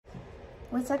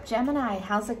What's up, Gemini?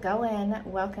 How's it going?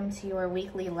 Welcome to your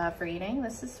weekly love reading.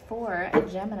 This is for a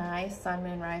Gemini, Sun,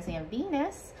 Moon, Rising, and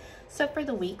Venus. So for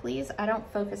the weeklies, I don't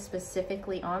focus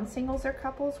specifically on singles or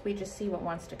couples. We just see what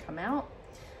wants to come out.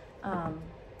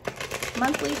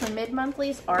 Monthlies and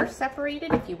mid-monthlies are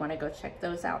separated if you want to go check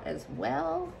those out as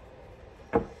well.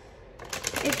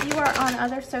 If you are on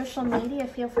other social media,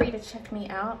 feel free to check me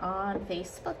out on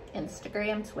Facebook,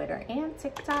 Instagram, Twitter, and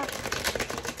TikTok.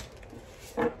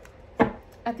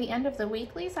 At the end of the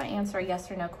weeklies, I answer a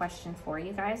yes or no question for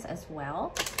you guys as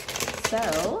well.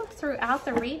 So throughout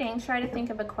the reading, try to think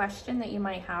of a question that you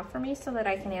might have for me so that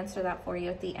I can answer that for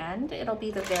you at the end. It'll be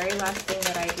the very last thing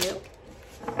that I do.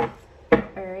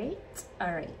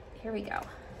 All right, here we go.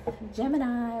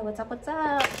 Gemini, what's up, what's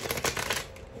up?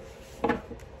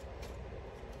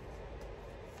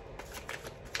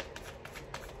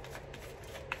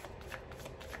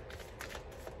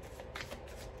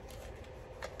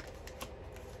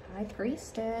 High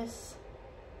Priestess.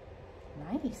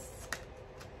 Nice.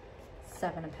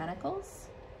 Seven of Pentacles.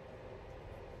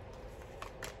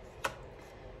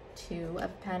 Two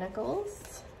of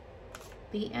Pentacles.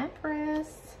 The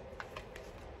Empress.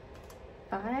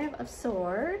 Five of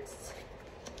Swords.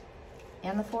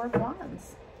 And the Four of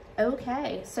Wands.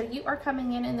 Okay, so you are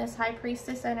coming in this High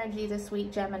Priestess energy this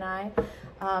week, Gemini.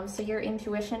 So your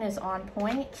intuition is on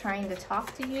point, trying to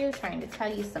talk to you, trying to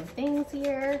tell you some things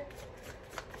here.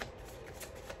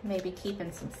 Maybe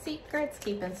keeping some secrets,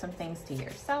 keeping some things to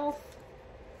yourself.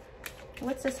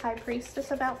 What's this High Priestess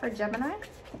about for Gemini?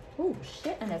 Oh,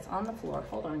 shit, and it's on the floor.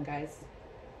 Hold on, guys.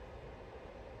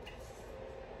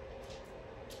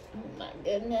 Oh, my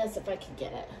goodness, if I can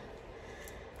get it.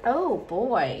 Oh,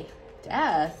 boy.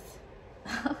 Death.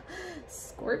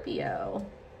 Scorpio.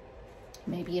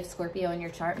 Maybe you have Scorpio in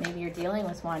your chart. Maybe you're dealing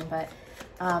with one, but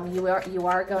you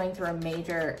are going through a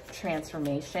major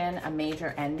transformation, a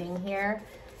major ending here.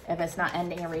 If it's not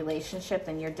ending a relationship,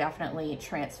 then you're definitely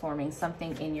transforming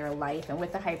something in your life. And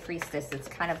with the High Priestess, it's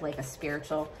kind of like a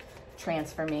spiritual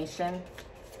transformation.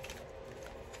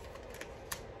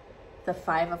 The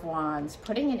Five of Wands,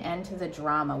 putting an end to the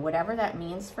drama, whatever that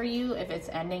means for you, if it's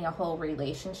ending a whole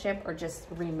relationship or just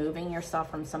removing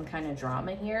yourself from some kind of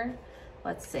drama here.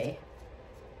 Let's see.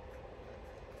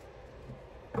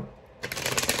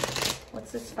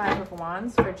 What's this Five of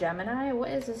Wands for Gemini? What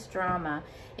is this drama?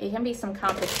 It can be some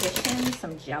competition,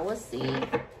 some jealousy.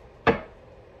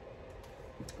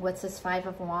 What's this Five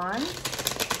of Wands?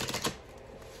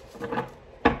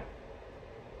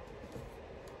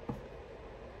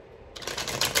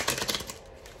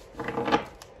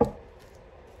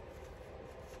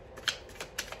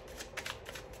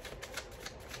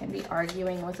 Can be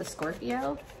arguing with a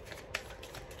Scorpio.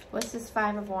 What's this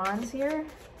Five of Wands here?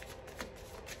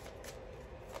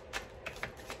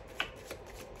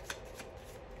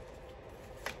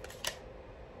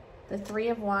 The Three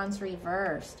of Wands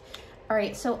reversed. All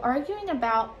right, so arguing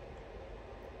about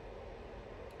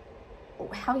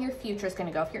how your future is going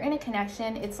to go. If you're in a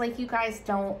connection, it's like you guys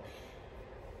don't,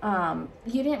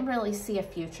 you didn't really see a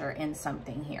future in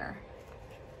something here.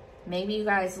 Maybe you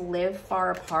guys live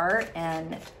far apart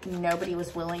and nobody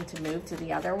was willing to move to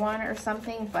the other one or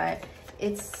something, but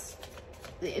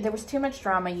there was too much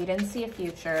drama. You didn't see a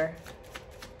future.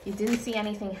 You didn't see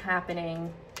anything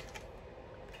happening.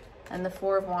 And the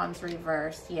Four of Wands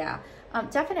reversed. Yeah.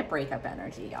 Definite breakup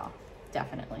energy, y'all.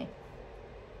 Definitely.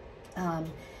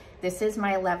 This is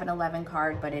my 1111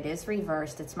 card, but it is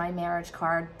reversed. It's my marriage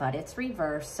card, but it's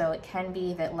reversed. So it can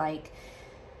be that, like,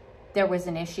 there was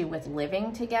an issue with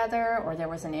living together, or there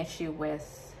was an issue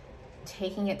with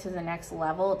taking it to the next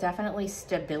level. Definitely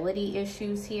stability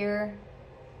issues here.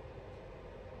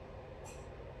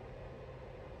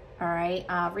 All right,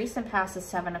 recent past is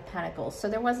Seven of Pentacles. So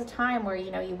there was a time where,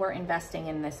 you know, you were investing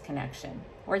in this connection,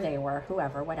 or they were,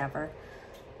 whoever, whatever.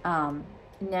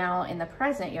 Now in the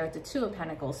present, you're at the Two of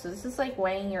Pentacles. So this is like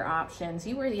weighing your options.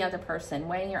 You were the other person,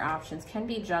 weighing your options. Can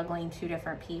be juggling two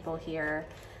different people here.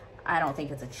 I don't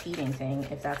think it's a cheating thing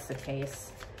if that's the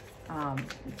case.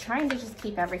 Trying to just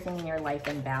keep everything in your life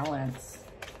in balance.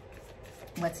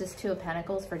 What's this Two of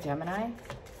Pentacles for Gemini?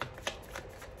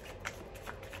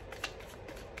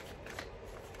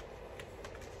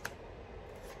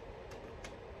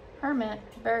 Hermit,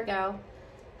 Virgo,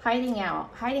 hiding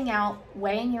out,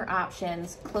 weighing your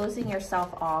options, closing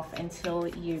yourself off until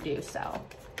you do so.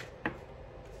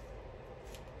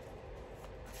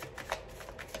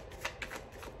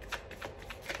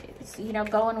 So, you know,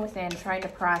 going within, trying to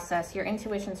process. Your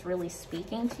intuition's really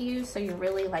speaking to you, so you're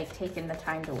really like taking the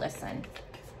time to listen.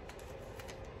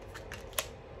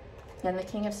 Then the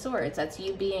King of Swords, that's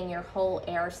you being your whole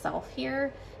air self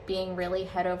here. being really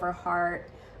head over heart,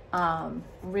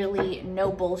 really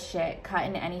no bullshit,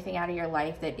 cutting anything out of your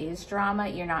life that is drama.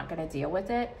 You're not going to deal with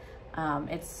it.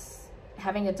 It's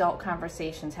having adult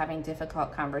conversations, having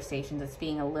difficult conversations. It's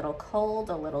being a little cold,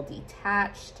 a little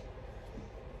detached.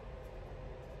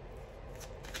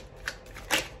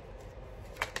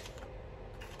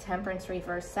 Temperance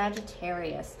reverse,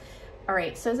 Sagittarius. All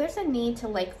right, so there's a need to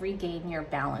like regain your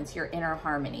balance, your inner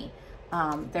harmony.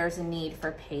 There's a need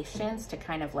for patience to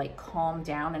kind of like calm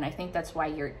down. And I think that's why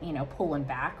you're, you know, pulling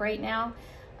back right now.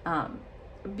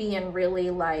 Being really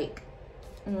like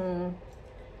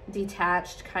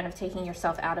detached, kind of taking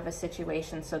yourself out of a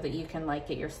situation so that you can like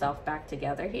get yourself back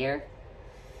together here.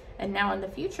 And now in the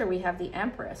future, we have the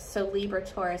Empress. So Libra,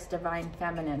 Taurus, Divine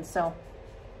Feminine. So,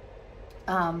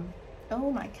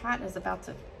 oh, my cat is about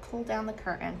to pull down the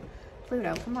curtain.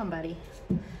 Pluto, come on, buddy.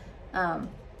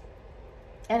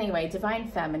 Anyway, Divine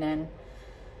Feminine.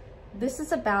 This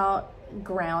is about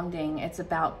grounding. It's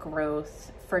about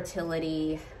growth,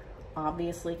 fertility.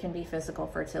 Obviously can be physical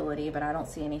fertility, but I don't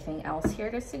see anything else here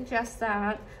to suggest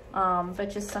that. But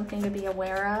just something to be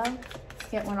aware of.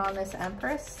 Let's get one on this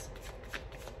Empress.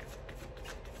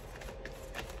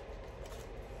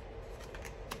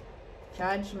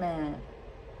 Judgment.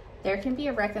 There can be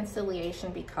a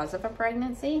reconciliation because of a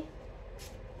pregnancy.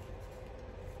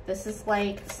 This is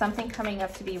like something coming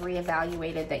up to be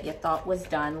reevaluated that you thought was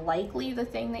done. Likely the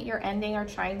thing that you're ending or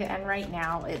trying to end right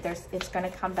now, it's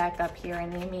going to come back up here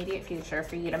in the immediate future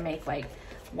for you to make like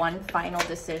one final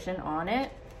decision on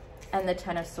it. And the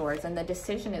Ten of Swords. And the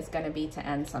decision is going to be to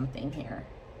end something here.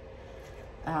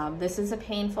 This is a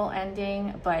painful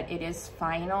ending, but it is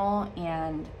final,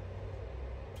 and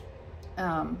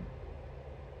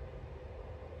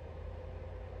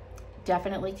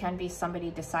definitely can be somebody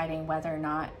deciding whether or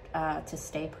not to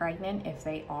stay pregnant if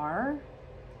they are.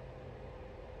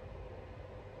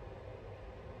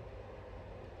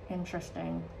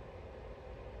 Interesting.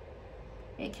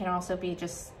 It can also be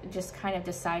just kind of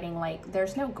deciding like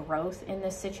there's no growth in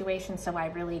this situation, so I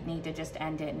really need to just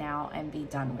end it now and be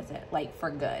done with it, like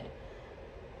for good.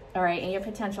 All right, and your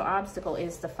potential obstacle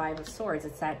is the Five of Swords.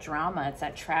 It's that drama, it's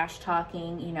that trash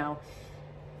talking, you know,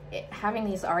 having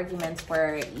these arguments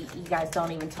where you guys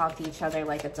don't even talk to each other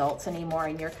like adults anymore,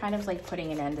 and you're kind of like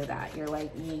putting an end to that. You're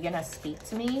like, you're gonna speak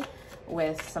to me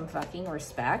with some fucking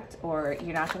respect, or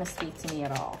you're not gonna speak to me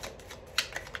at all.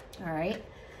 All right,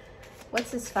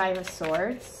 what's this Five of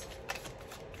Swords?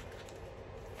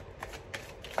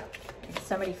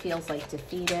 Somebody feels like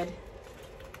defeated.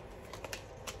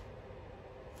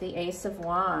 The Ace of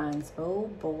Wands. Oh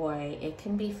boy, it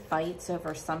can be fights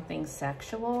over something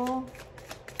sexual.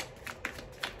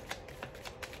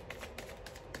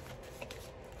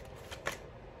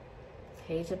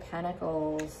 Page of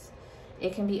Pentacles.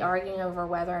 It can be arguing over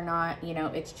whether or not, you know,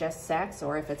 it's just sex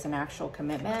or if it's an actual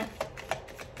commitment.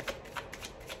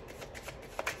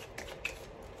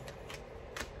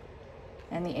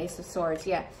 And the Ace of Swords.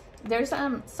 Yeah, there's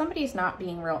somebody's not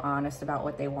being real honest about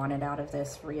what they wanted out of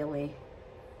this, really.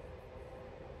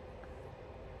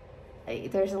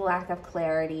 There's a lack of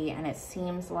clarity, and it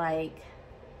seems like,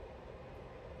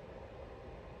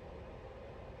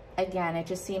 again, it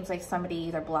just seems like somebody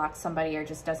either blocks somebody or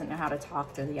just doesn't know how to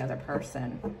talk to the other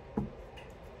person.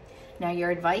 Now, your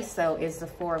advice, though, is the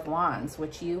Four of Wands,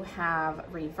 which you have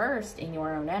reversed in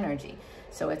your own energy.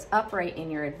 So it's upright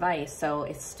in your advice. So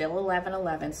it's still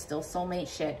 11-11, still soulmate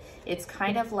shit. It's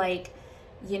kind of like,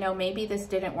 you know, maybe this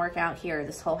didn't work out here,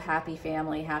 this whole happy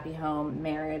family, happy home,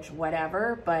 marriage,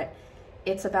 whatever, but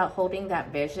it's about holding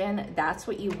that vision. That's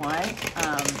what you want.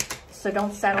 So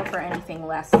don't settle for anything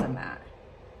less than that.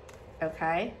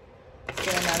 Okay? Let's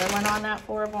get another one on that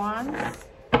Four of Wands.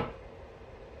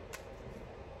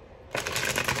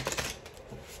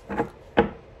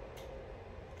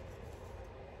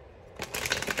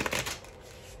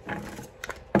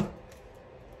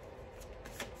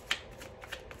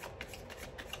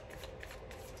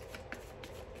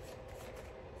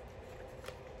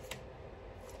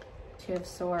 Two of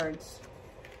Swords.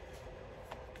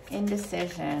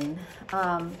 Indecision.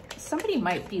 Somebody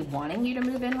might be wanting you to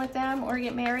move in with them or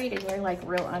get married, and you're like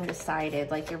real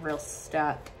undecided, like you're real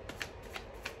stuck.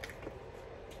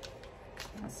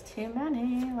 That's too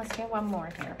many. Let's get one more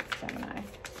here, Gemini.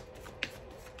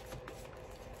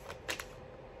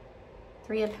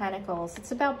 Three of Pentacles.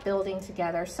 It's about building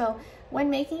together. So when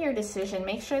making your decision,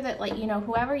 make sure that, like, you know,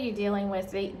 whoever you're dealing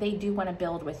with, they do want to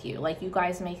build with you. Like, you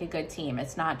guys make a good team.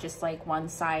 It's not just like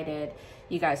one-sided.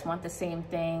 You guys want the same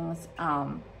things.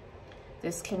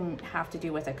 This can have to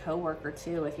do with a coworker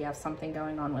too, if you have something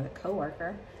going on with a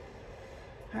coworker.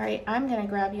 All right, I'm going to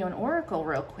grab you an oracle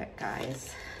real quick,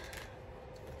 guys.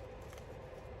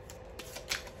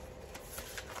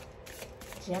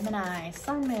 Gemini,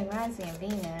 Sun, Moon, Rising, and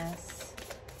Venus.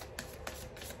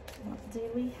 What do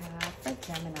we have for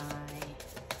Gemini?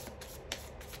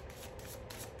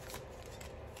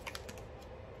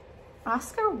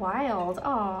 Oscar Wilde.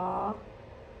 Aww.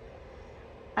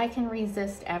 I can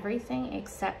resist everything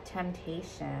except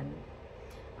temptation.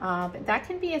 That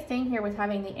can be a thing here with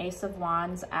having the Ace of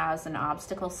Wands as an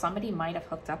obstacle. Somebody might have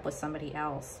hooked up with somebody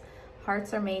else.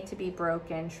 Hearts are made to be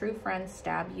broken. True friends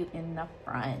stab you in the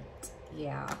front.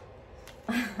 Yeah.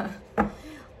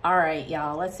 All right,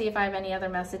 y'all. Let's see if I have any other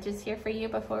messages here for you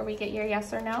before we get your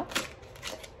yes or no.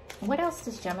 What else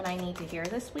does Gemini need to hear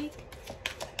this week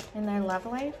in their love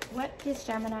life? What does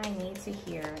Gemini need to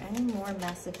hear? Any more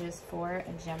messages for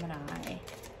Gemini?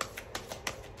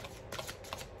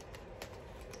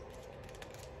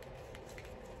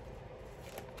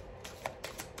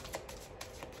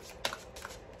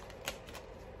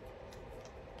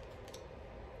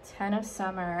 Ten of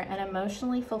Summer, an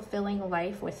emotionally fulfilling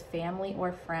life with family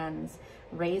or friends,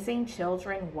 raising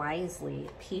children wisely,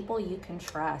 people you can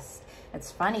trust.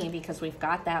 It's funny because we've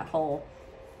got that whole,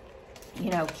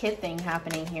 you know, kid thing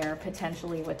happening here,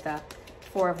 potentially with the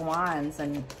Four of Wands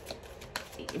and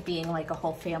it being like a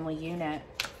whole family unit.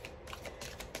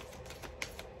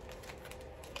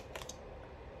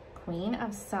 Queen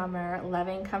of Summer,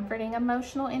 loving, comforting,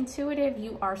 emotional, intuitive.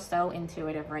 You are so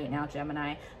intuitive right now,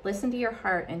 Gemini. Listen to your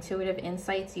heart. Intuitive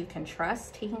insights you can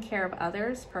trust. Taking care of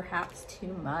others, perhaps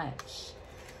too much.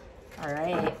 All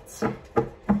right.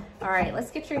 All right, let's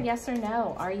get your yes or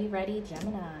no. Are you ready,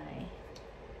 Gemini?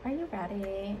 Are you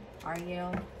ready? Are you?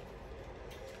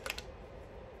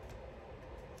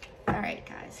 All right,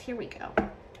 guys, here we go.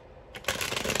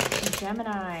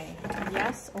 Gemini,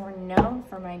 yes or no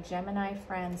for my Gemini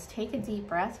friends. Take a deep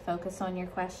breath. Focus on your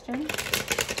question.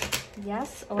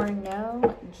 Yes or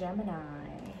no, Gemini.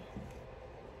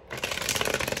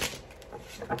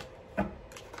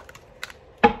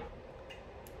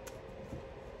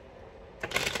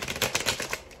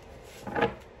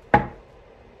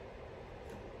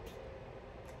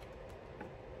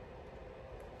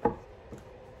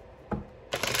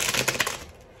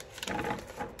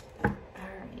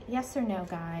 Yes or no,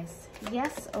 guys?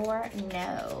 Yes or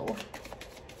no?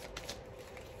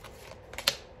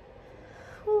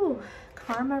 Whew.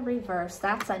 Karma reverse.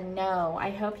 That's a no.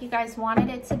 I hope you guys wanted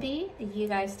it to be. You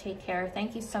guys take care.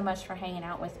 Thank you so much for hanging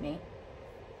out with me.